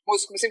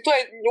muziku. Mislim, to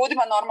je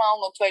ljudima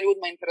normalno, to je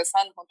ljudima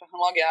interesantno,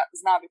 tehnologija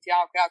zna biti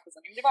jako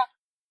zanimljiva.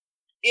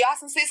 I ja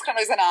sam se iskreno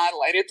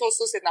iznenadila, jer je to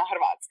susjedna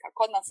Hrvatska.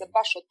 Kod nas se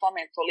baš o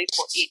tome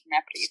toliko i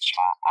ne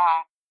priča, a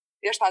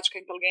vještačka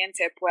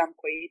inteligencija je pojam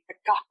koji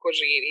kako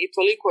živi i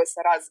toliko se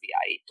razvija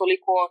i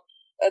toliko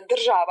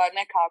država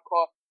nekako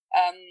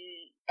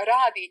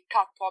radi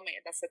ka tome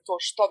da se to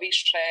što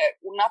više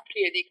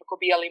unaprijedi kako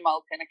bi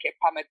imali te neke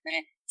pametne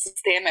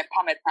sisteme,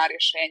 pametna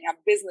rješenja,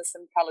 business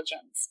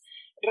intelligence,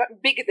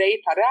 big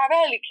data,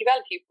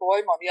 veliki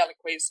pojmovi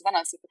koji su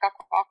danas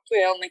itekako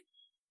aktuelni,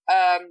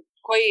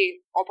 koji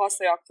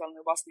postaju aktualni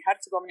u Bosni i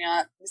Hercegovini, a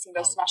mislim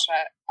da su naše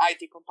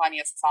IT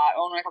kompanije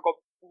nekako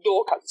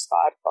dokaz u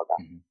stvari toga.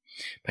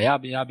 Pa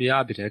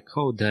ja bi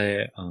rekao da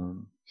je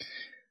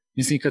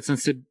mislim, kad sam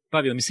se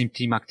bavio,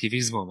 tim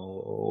aktivizmom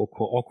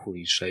oko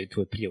okoliša i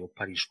to je prije ovog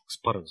Pariškog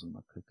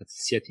sporazuma, kad se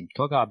sjetim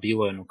toga,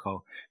 bilo je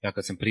kao, ja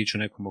kad sam pričao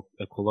nekom o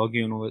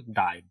ekologiji,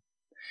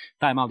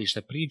 daj mali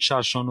šta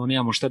pričaš,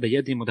 nemamo šta da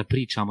jedimo, da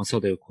pričamo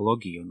sad o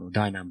ekologiji,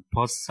 daj nam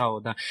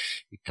posao,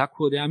 i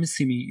tako da ja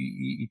mislim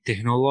i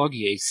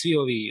tehnologije i svi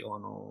ovi,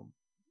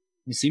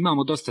 mislim,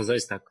 imamo dosta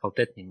zaista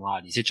kvalitetni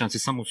mladi. Sjećam se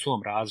samo u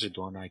svom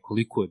razredu,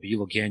 koliko je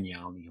bilo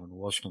genijalnih,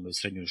 u osnovnoj i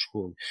srednjoj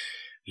školi,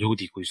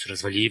 ljudi koji su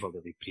razvaljivali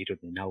ove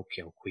prirodne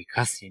nauke, a koji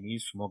kasnije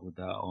nisu mogli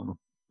da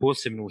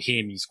posebno u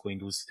hemijskoj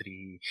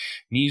industriji,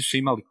 nisu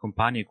imali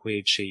kompanije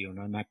koje će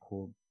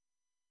onako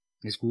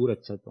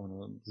izgurati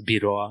s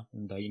biroa,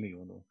 da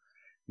imaju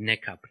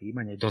neka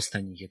primanja i dosta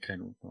njih je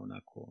trenutno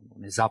onako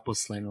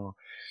nezaposleno.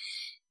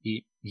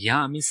 I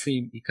ja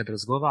mislim, i kad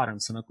razgovaram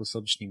s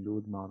običnim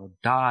ljudima,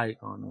 daj,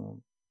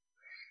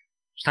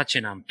 šta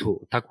će nam to?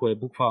 Tako je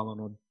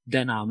bukvalno,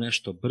 da nam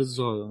nešto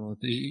brzo.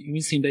 I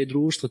mislim da je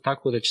društvo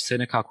tako da će se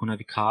nekako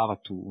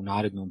navikavati u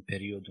narednom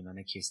periodu na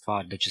neke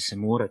stvari, da će se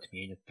morati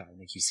mijenjati taj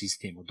neki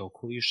sistem od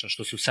okoliša,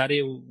 što se u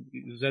Sarajevu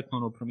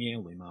izuzetno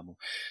promijenilo. Imamo,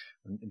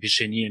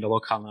 više nije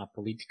lokalna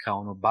politika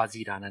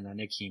bazirana na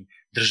nekim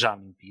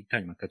državnim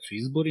pitanjima kad su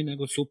izbori,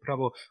 nego su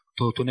upravo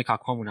to neka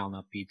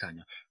komunalna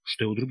pitanja,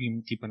 što je u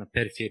drugim tipa na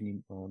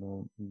perifernim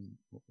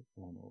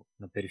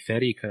na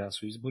periferiji kada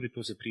su izbori,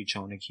 to se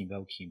priča o nekim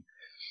velikim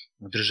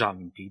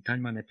državnim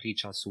pitanjima, ne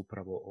priča se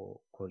upravo o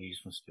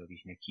korisnosti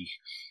ovih nekih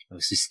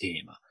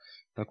sistema.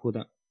 Tako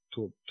da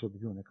to bi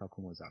bilo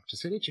nekako moj zaključak.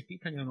 Sljedeće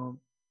pitanje,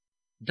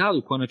 da li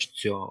u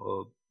konačnici,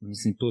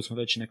 mislim, to smo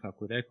već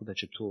nekako rekli, da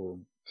će to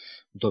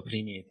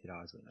doprinijeti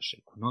razvoj naše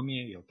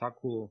ekonomije, jel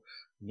tako,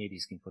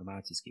 medijske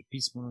informacijske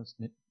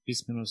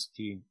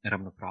pismenosti,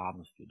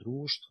 ravnopravnosti u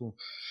društvu.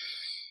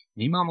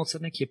 Imamo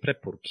sad neke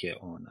preporuke,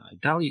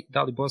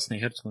 da li Bosna i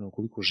Hercegovina,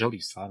 ukoliko želi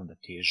stvarno da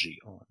teži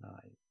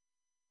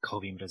kao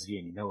ovim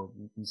razvijenim, evo,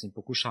 mislim,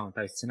 pokušavam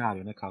taj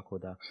scenarij nekako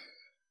da,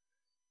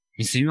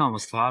 mislim, imamo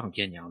stvarno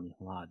genijalnih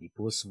mladi,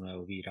 posebno,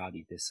 evo, vi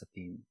radite sa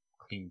tim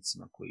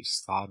klinicima koji su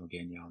stvarno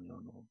genijalni,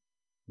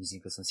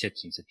 mislim, kad sam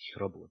sjećam se tih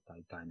robota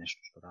i taj nešto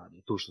što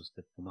radi, to što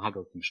ste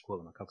pomagali tim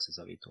školama, kako se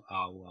zove to,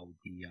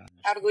 Audija,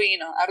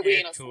 Arduino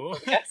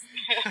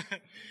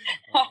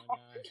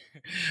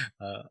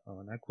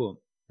onako,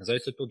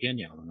 zaista je to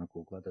genijalno,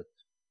 onako,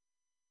 gledati.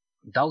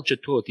 Da li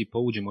će to, tipa,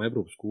 uđemo u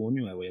Evropsku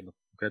uniju, evo jedno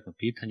konkretno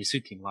pitanje,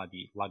 svi ti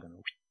mladi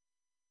lagano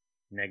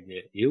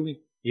negdje,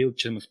 ili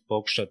ćemo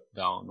pokušati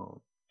da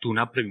tu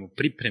napravimo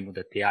pripremu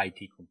da te IT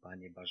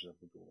kompanije baš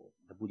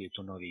da bude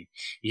to novi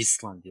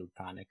Island ili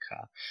ta neka,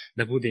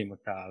 da budemo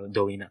ta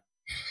dolina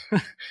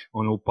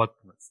u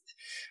potpunosti.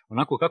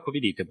 Onako, kako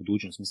vidite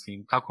budućnost,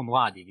 mislim, kako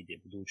mladi vide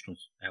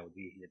budućnost, evo,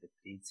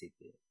 2030.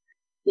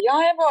 Ja,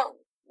 evo,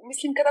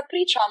 mislim, kada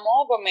pričamo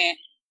o ovome,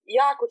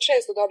 jako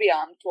često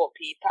dobijam to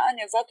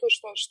pitanje, zato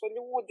što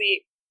ljudi,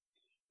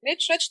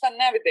 neću reći da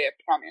ne vide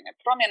promjene.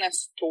 Promjene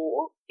su tu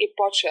i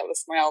počeli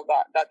smo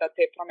da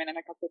te promjene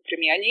nekako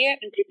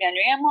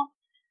primjenjujemo,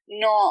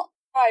 no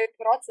taj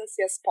proces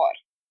je spor.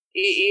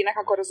 I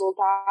nekako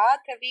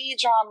rezultate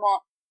viđamo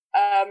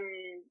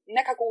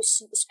nekako u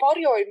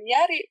sporijoj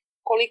mjeri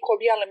koliko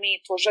bi mi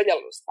to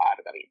željeli u stvar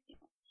da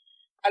vidimo.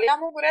 Ali ja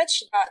mogu reći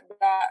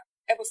da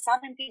evo,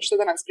 samim tim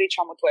što danas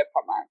pričamo, to je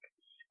pomak.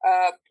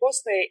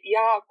 Postoje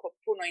jako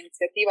puno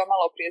inicijativa,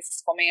 malo prije se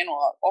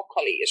spomenuo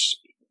okoliš,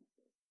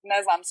 ne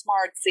znam,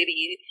 Smart City.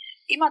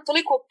 Ima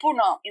toliko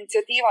puno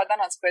inicijativa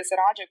danas koje se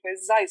rađaju, koje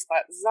zaista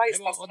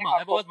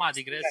evo odmah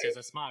digresija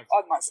za Smart City.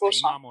 Odmah,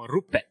 slušam. Imamo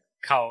rupe,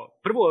 kao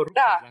prvo rupe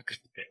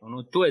zakrpite.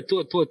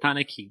 To je ta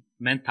neki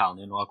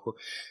mentalni, ako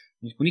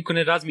niko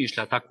ne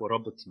razmišlja tako o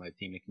robotima i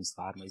tim nekim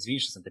stvarima. Izvini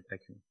što sam te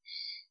prekinuo.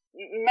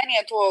 Meni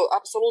je to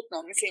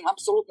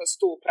apsolutno su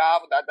tu u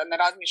pravu da ne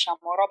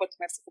razmišljamo o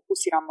robotima jer se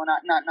fokusiramo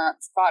na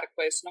stvari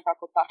koje su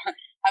nekako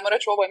ajmo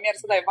reći u ovoj mjeri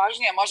sada je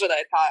važnije možda da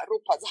je ta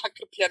rupa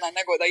zakrpljena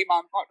nego da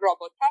imamo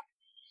robota,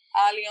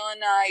 ali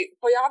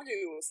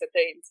pojavljuju se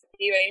te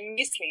inicijative i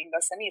mislim da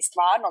se mi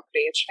stvarno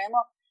krećemo,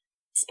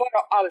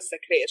 sporo, ali se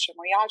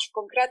krećemo. Ja ću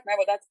konkretno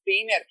evo dati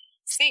primjer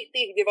svih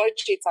tih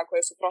djevojčica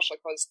koje su prošle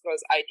kroz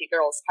IT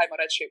Girls, hajmo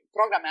reći,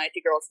 programe IT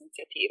Girls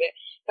inicijative,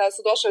 kada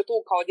su došle tu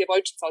kao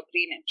djevojčica od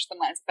 13,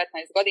 14,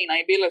 15 godina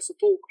i bile su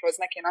tu kroz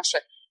neke naše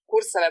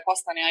kurseve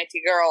postane IT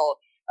Girl,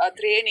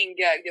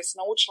 treninge gdje su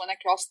naučile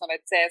neke osnove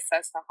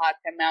CSS-a,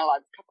 HTML-a,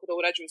 kako da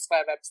uređuju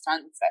svoje web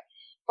stranice,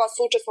 pa su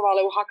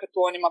učestvovale u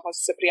hakatonima, pa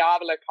su se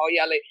prijavile kao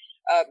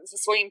sa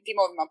svojim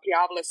timovima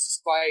prijavile su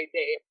svoje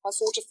ideje, pa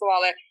su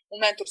učestvovale u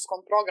mentorskom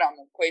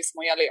programu koji smo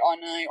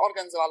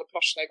organizovali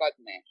prošle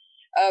godine.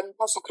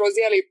 Pa su kroz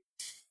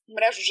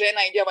mrežu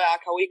žena i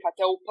djevojaka u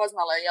IKT-u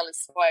upoznale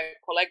svoje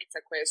kolegice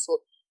koje su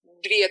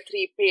 2,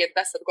 3,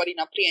 5, 10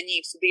 godina prije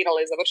njih studirale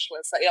i završile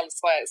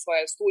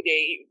svoje studije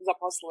i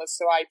zaposlile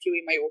se u IT-u,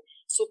 imaju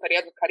super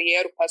jednu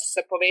karijeru, pa su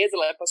se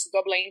povezale, pa su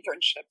dobile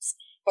internships,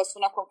 pa su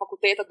nakon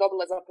fakulteta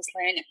dobile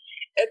zaposlenje.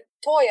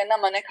 To je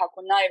nama nekako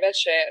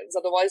najveće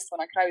zadovoljstvo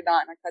na kraju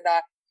dana, kada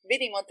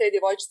vidimo te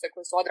djevojčice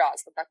koje su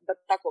odrasle, da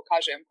tako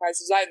kažem, koje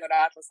su zajedno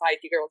radile sa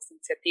IT Girls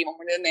inicijativom,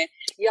 jedne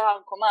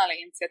jako male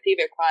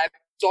inicijative koja je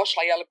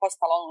došla i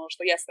postala ono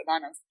što jeste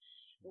danas.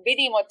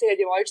 Vidimo te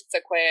djevojčice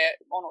koje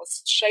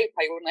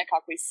šejpaju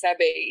nekako iz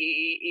sebe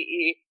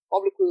i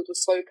oblikuju tu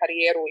svoju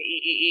karijeru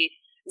i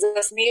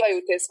zasnivaju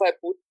te svoje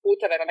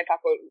puteve na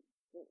nekako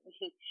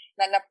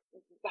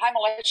hajmo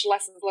reći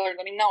lessons learned,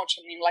 onim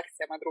naučenim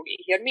lekcijama drugih.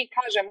 Jer mi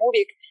kažemo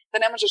uvijek da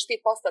ne možeš ti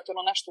postati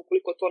nešto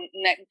ukoliko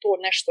to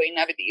nešto i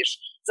ne vidiš.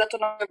 Zato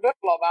nam je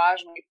vrlo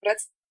važno i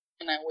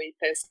predstavljeno u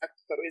IT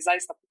sektoru i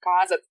zaista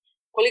pokazati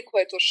koliko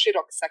je to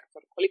širok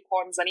sektor, koliko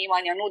on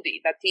zanimanja nudi,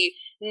 da ti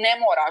ne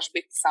moraš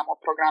biti samo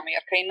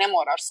programerka i ne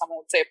moraš samo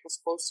u C++,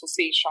 u C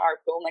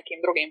Sharp ili nekim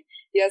drugim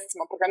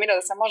jezicima programirati,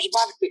 da se možeš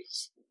baviti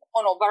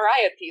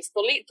varieties,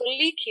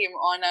 tolikim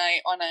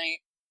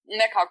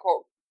nekako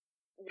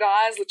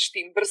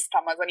različitim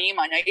vrstama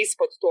zanimanja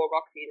ispod tog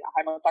okvira,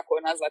 hajmo tako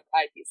nazvati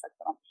IT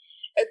sektorom.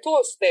 To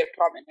su te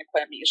promjene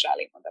koje mi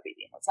želimo da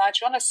vidimo. Znači,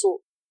 one su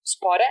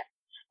spore,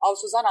 ali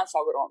su za nas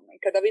ogromne.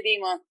 Kada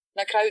vidimo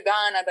na kraju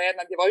dana da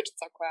jedna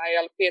djevojčica koja je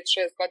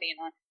 5-6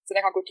 godina se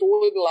nekako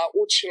trudila,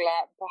 učila,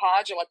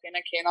 pohađala te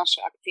neke naše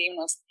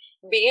aktivnosti,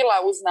 bila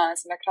uz nas,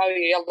 na kraju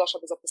je došla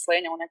do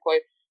zaposlenja u nekoj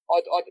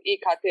od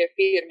IKT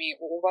firmi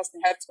u Bosni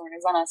i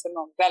Hercegovini, za nas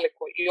jedno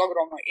veliko i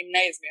ogromno i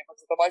neizmjerno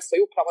zadovoljstvo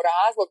i upravo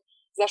razlog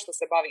zašto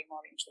se bavimo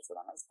ovim što se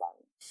danas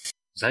bavimo.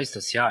 Zaista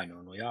sjajno.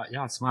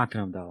 Ja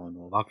smatram da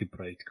ovakvi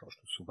projekti kao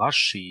što su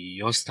vaši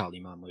i ostali,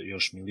 imamo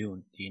još milion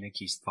i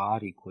nekih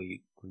stvari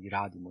koji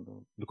radimo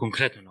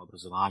konkretno na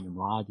obrazovanju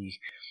mladih.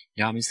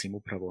 Ja mislim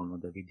upravo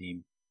da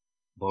vidim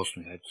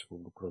Bosnu i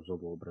Hercegovinu kroz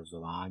ovo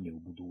obrazovanje u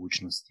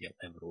budućnosti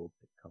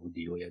Evrope kao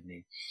dio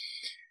jedne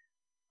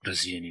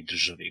razvijene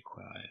države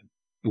koja je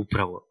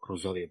upravo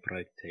kroz ove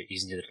projekte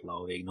iznjedrila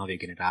ove nove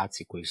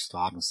generacije koji su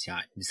stvarno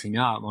sjajne. Mislim,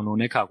 ja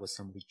nekako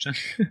sam ličan,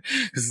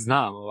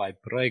 znam ovaj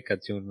projekat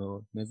i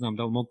ne znam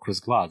da li mogu kroz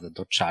glas da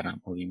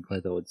dočaram ovim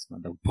gledalcima,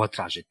 da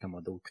potraže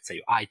tamo, da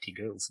ukucaju IT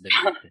Girls, da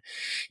vidite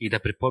i da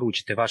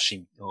preporučite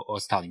vašim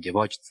ostalim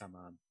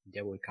djevojčicama,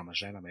 djevojkama,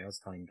 ženama i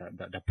ostalim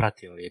da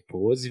prate ove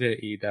pozive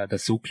i da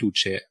se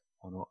uključe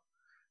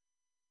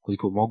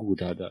koliko mogu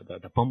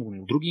da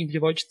pomognu drugim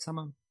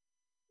djevojčicama,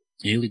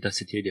 ili da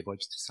se te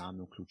djevojčice same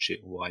uključe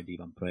u ovaj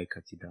divan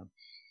projekat i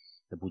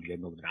da budu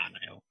jednog dana,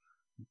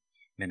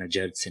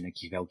 menadžerice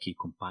nekih velikih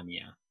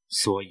kompanija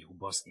svojih u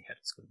Bosni i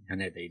Hercegovini, a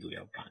ne da idu u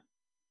Japan.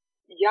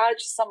 Ja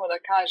ću samo da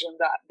kažem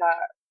da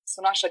su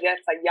naša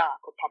djeca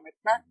jako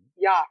pametna,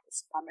 jako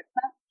su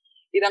pametna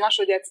i da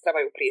našoj djeci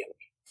trebaju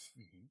prilike.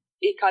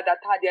 I kada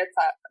ta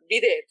djeca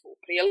vide tu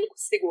priliku,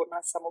 sigurna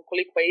sam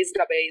ukoliko je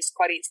izgrabe i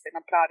iskoriste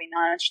na pravi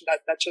način,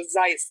 da će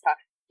zaista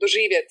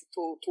doživjeti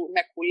tu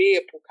neku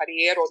lijepu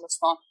karijeru,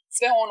 odnosno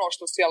sve ono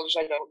što su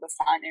željeli da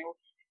sanjaju.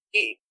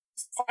 I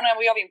stvarno evo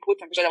i ovim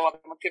putem željela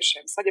da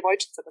motivišem sve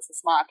djevojčice da se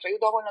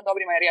smatraju dovoljno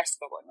dobrima jer jesu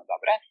dovoljno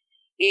dobre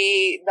i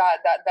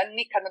da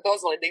nikad ne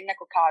dozvoli da im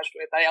neko kaže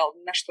da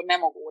nešto ne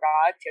mogu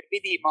uraditi, jer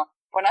vidimo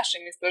po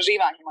našim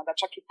istraživanjima da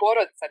čak i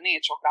porodica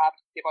neće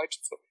ohrabriti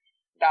djevojčicu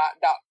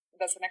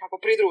da se nekako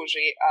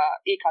pridruži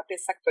IKT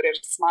sektor jer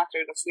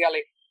smatraju da su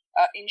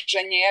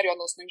inženjeri,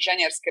 odnosno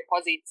inženjerske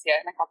pozicije,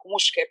 nekako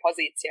muške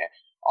pozicije,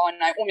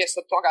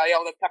 umjesto toga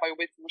da trebaju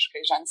biti muške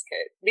i ženske.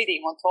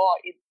 Vidimo to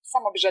i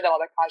samo bi željela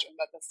da kažem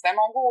da sve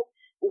mogu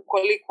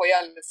ukoliko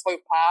svoju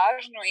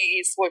pažnju i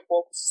svoj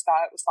fokus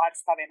u stvari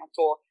stave na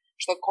to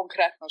što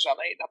konkretno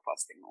žele i da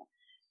postignu.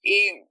 I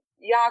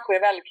jako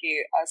je veliki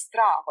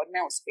strah od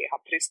neuspjeha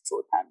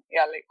prisutan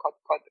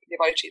kod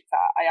djevojčica,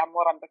 a ja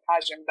moram da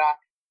kažem da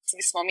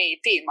svi smo mi i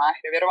ti,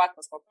 Mahre, vjerovatno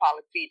smo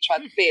pali 3,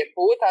 4, 5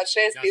 puta,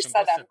 6 i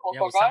 7,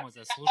 koliko god. Ja samo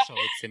za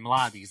slušalce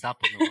mladih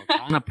zapadnog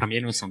Balkana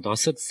promijenio sam do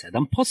sad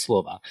 7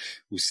 poslova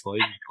u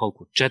svojih,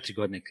 4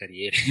 godine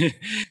karijere.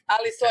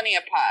 Ali to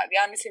nije pad,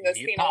 ja mislim da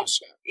si ti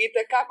naučio. I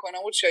tekako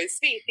naučio i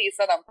svih ti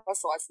 7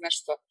 poslova si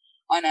nešto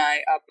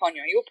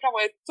ponio. I upravo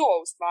je to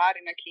u stvari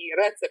neki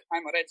recept,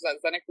 ajmo reći,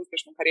 za neku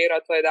uspješnu karijeru,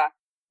 a to je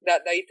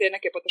da i te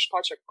neke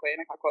poteškoće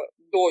koje nekako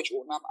dođu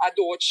nam, a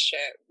doći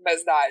će bez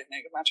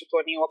daljnjeg, znači to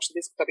nije uopšte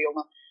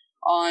diskutabilno,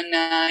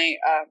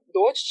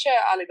 doći će,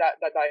 ali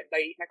da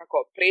ih nekako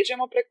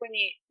pređemo preko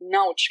njih,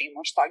 naučimo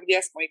šta, gdje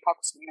smo i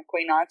kako smo i na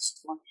koji način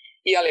smo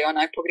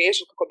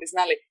pogriješili kako bi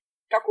znali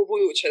kako u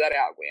buduće da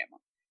reagujemo.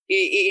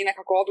 I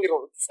nekako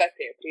obgledati sve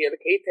te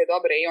prilike, i te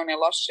dobre, i one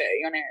loše,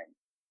 i one...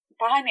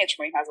 Pa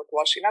nećemo ih nazvati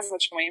loši,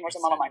 nazvat ćemo ih možda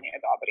malo manje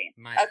dobri.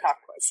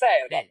 Tako je, sve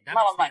je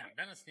malo manje.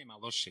 Danas nema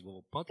lošeg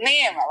ovog podcasta.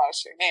 Nema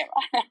lošeg, nema.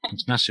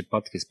 Naše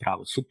podcast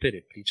pravo super,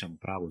 pričamo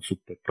pravo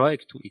super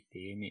projektu i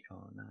temi.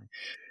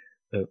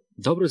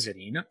 Dobro,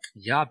 Zerina,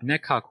 ja bi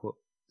nekako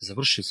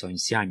završio sa ovim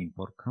sjajnim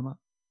porukama.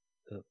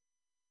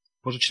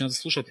 Možda će nas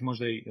slušati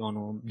možda i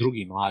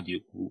drugi mladi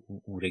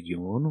u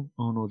regionu,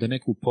 da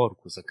neku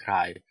poruku za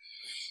kraj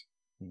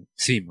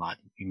svim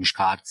mladim, i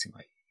muškarcima,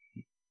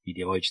 i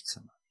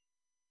djevojčicama,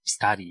 i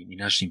starijim,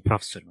 i našim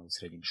profesorima u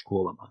srednjim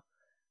školama,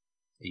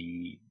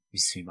 i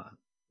svima,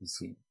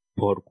 mislim,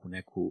 poruku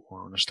neku,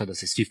 na šta da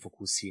se svi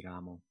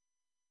fokusiramo,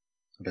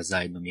 da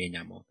zajedno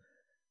mijenjamo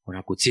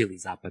onako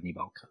cijeli zapadni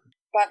Balkan.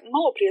 Pa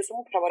malo prije sam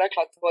upravo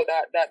rekla to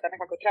da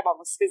nekako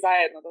trebamo svi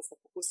zajedno da se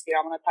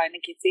fokusiramo na taj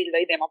neki cilj, da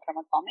idemo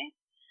prema tome,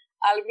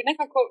 ali bi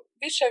nekako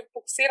više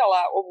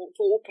fokusirala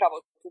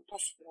tu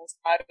posljednju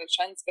stvar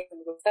rečenicu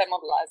za sve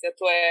odlazi, a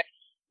to je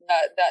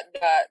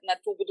da na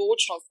tu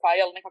budućnost koja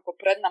je nekako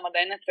pred nama, da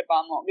je ne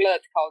trebamo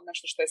gledati kao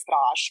nešto što je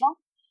strašno,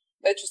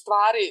 već u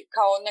stvari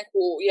kao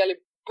neku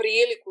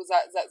priliku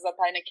za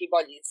taj neki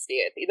bolji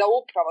svijet i da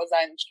upravo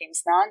zajedničkim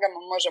snagama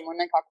možemo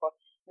nekako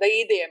da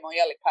idemo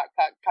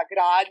ka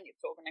gradnji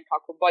tog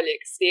nekako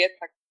boljeg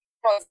svijeta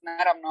kroz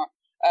naravno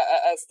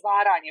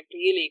stvaranje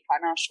prilika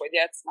našoj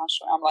djeci,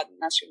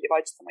 našim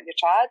djevojčicama i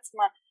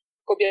dječacima,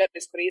 ko bi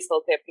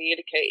iskoristili te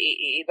prilike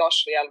i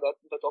došli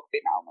do tog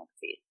finalnog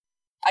cilja.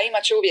 A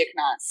imat će uvijek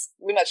nas.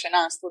 Imat će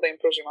nas tu da im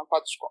pružimo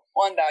podršku.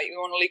 Onda i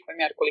u onolikoj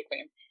mjeri koliko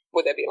im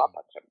bude bila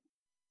potrebna.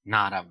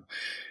 Naravno.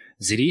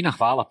 Zirina,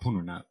 hvala puno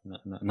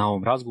na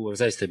ovom razgovoru.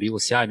 Zaista je bilo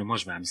sjajno.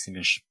 Možemo, ja mislim,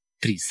 još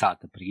 3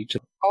 sata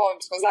pričati. Ovo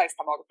smo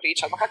zaista mogli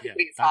pričati. Ma kakvi 3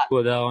 sata? Tako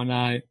da,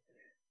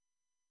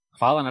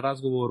 hvala na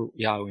razgovoru.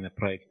 Ja u ime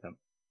projekta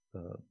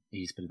i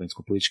ispred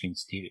Vanjsko-političke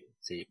inicijative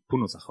se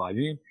puno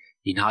zahvaljujem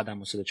i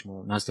nadamo se da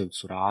ćemo nastaviti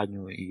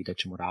suradnju i da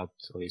ćemo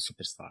raditi ove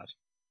super stvari.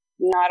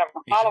 Naravno,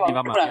 hvala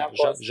vam.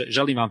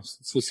 Želim vam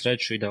svu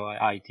sreću i da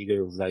IT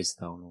Girls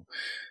zaista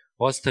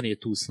ostane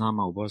tu s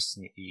nama u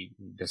Bosni i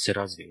da se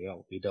razvije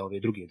i da ove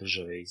druge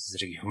države iz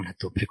regiona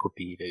to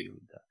prekopiraju,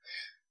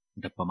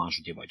 da pomažu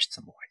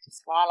djevojčicama u IT.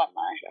 Hvala,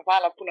 Maja.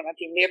 Hvala puno na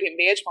tim lijepim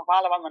riječima.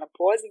 Hvala vama na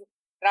pozivu.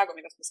 Drago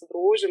mi da smo se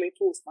družili i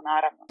tu smo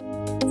naravno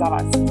za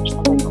vas. Što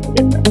god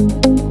bude.